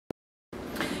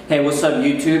Hey, what's up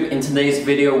YouTube? In today's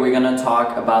video we're going to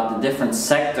talk about the different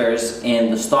sectors in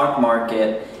the stock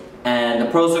market and the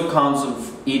pros and cons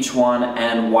of each one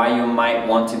and why you might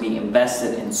want to be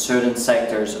invested in certain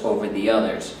sectors over the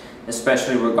others,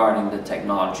 especially regarding the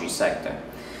technology sector.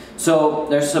 So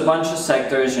there's a bunch of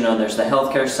sectors, there's the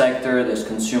healthcare sector, there's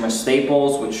consumer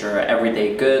staples, which are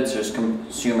everyday goods, there's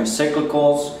consumer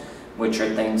cyclicals, which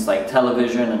are things like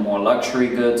television and more luxury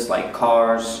goods like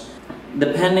cars.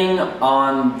 Depending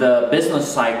on the business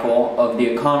cycle of the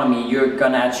economy, you're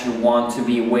going to actually want to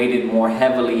be weighted more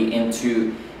heavily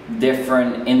into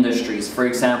different industries. For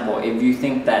example, if you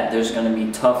think that there's going to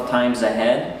be tough times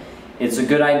ahead, it's a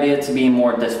good idea to be in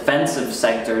more defensive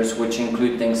sectors, which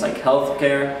include things like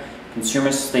healthcare,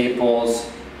 consumer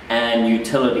staples, and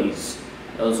utilities.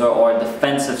 Those are our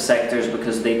defensive sectors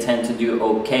because they tend to do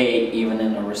okay even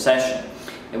in a recession.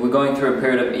 If we're going through a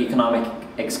period of economic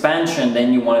expansion,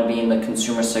 then you want to be in the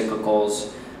consumer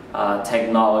cyclicals,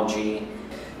 technology.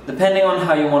 Depending on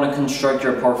how you want to construct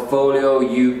your portfolio,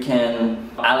 you can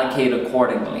allocate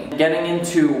accordingly. Getting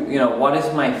into, what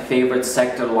is my favorite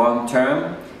sector long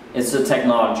term, it's the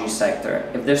technology sector.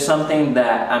 If there's something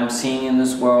that I'm seeing in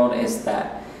this world, is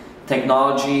that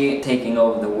technology taking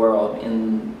over the world,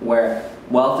 in where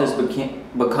wealth is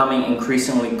becoming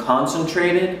increasingly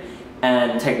concentrated,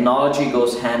 and technology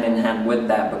goes hand in hand with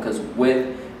that, because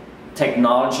with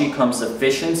technology comes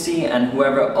efficiency, and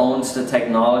whoever owns the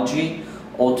technology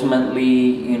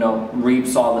ultimately,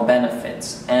 reaps all the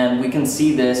benefits. And we can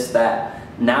see this, that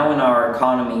now in our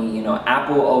economy,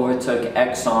 Apple overtook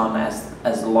Exxon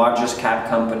as the largest cap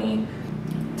company.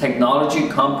 Technology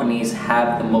companies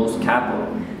have the most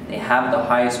capital. They have the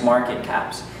highest market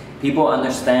caps. People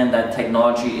understand that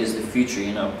technology is the future.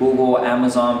 Google,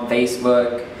 Amazon,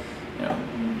 Facebook,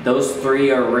 those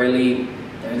three are really,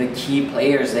 they're the key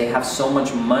players. They have so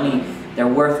much money. They're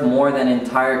worth more than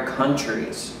entire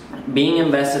countries. Being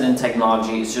invested in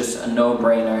technology is just a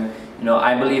no-brainer.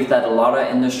 I believe that a lot of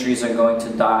industries are going to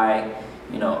die.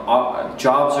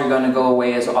 Jobs are going to go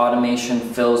away as automation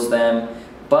fills them.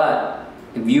 But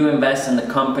if you invest in the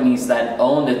companies that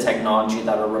own the technology,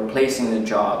 that are replacing the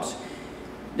jobs,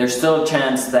 there's still a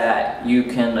chance that you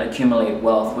can accumulate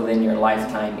wealth within your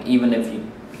lifetime, even if you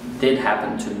did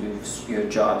happen to lose your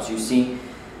jobs. You see,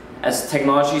 as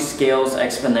technology scales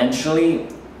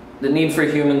exponentially, the need for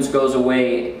humans goes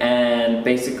away, and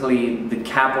basically the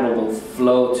capital will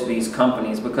flow to these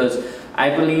companies, because I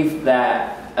believe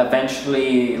that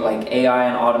eventually, like AI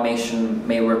and automation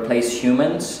may replace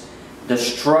humans. The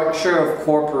structure of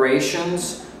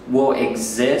corporations will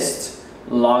exist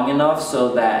long enough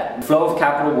so that the flow of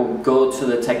capital will go to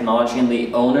the technology and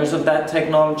the owners of that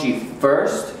technology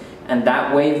first, and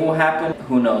that wave will happen.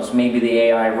 Who knows, maybe the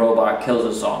AI robot kills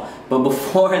us all. But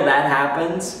before that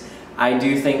happens, I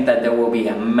do think that there will be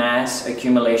a mass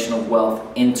accumulation of wealth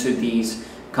into these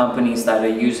companies that are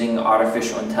using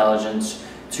artificial intelligence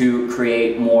to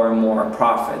create more and more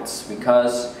profits,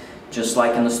 because just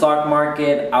like in the stock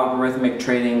market, algorithmic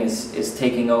trading is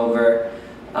taking over.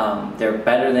 They're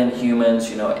better than humans.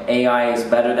 AI is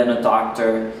better than a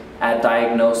doctor at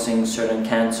diagnosing certain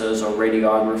cancers or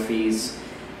radiographies.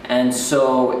 And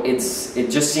so it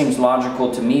just seems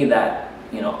logical to me that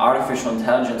artificial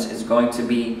intelligence is going to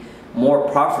be more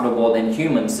profitable than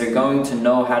humans. They're going to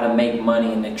know how to make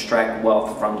money and extract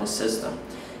wealth from the system.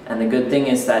 And the good thing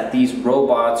is that these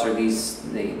robots or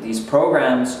these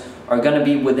programs are going to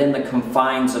be within the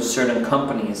confines of certain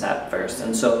companies at first.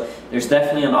 And so there's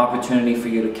definitely an opportunity for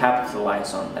you to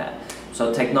capitalize on that.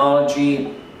 So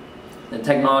technology, the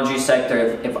technology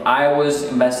sector, if I was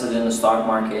invested in the stock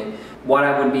market, what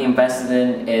I would be invested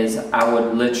in is I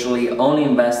would literally only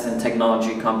invest in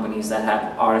technology companies that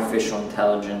have artificial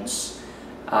intelligence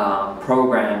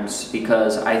programs,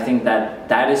 because I think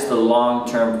that is the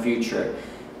long-term future.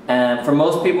 And for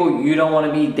most people, you don't want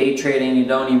to be day trading, you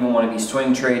don't even want to be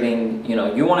swing trading,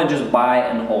 you want to just buy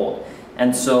and hold.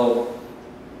 And so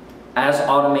as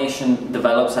automation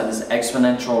develops at this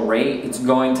exponential rate, it's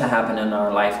going to happen in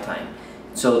our lifetime.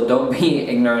 So don't be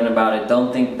ignorant about it.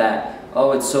 Don't think that,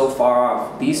 oh, it's so far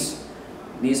off. These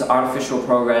artificial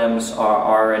programs are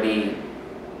already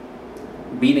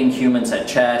beating humans at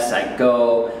chess, at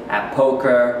Go, at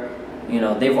poker.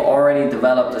 They've already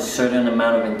developed a certain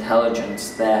amount of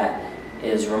intelligence that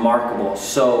is remarkable.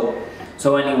 So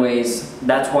anyways,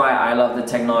 that's why I love the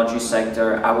technology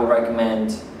sector.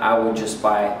 I would just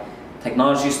buy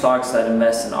technology stocks that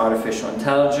invest in artificial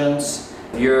intelligence.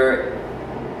 If you're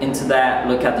into that,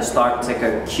 look at the stock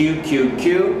ticker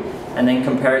QQQ and then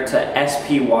compare it to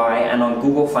SPY, and on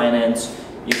Google Finance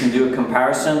you can do a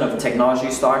comparison of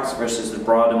technology stocks versus the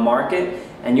broader market,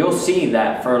 And you'll see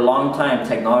that for a long time,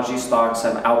 technology stocks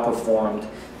have outperformed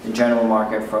the general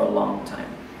market for a long time.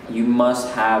 You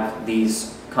must have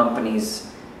these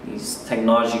companies, these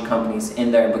technology companies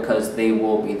in there, because they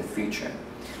will be the future.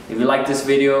 If you like this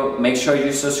video, make sure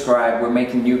you subscribe. We're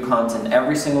making new content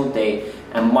every single day,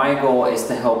 and my goal is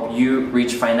to help you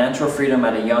reach financial freedom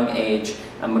at a young age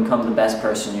and become the best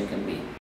person you can be.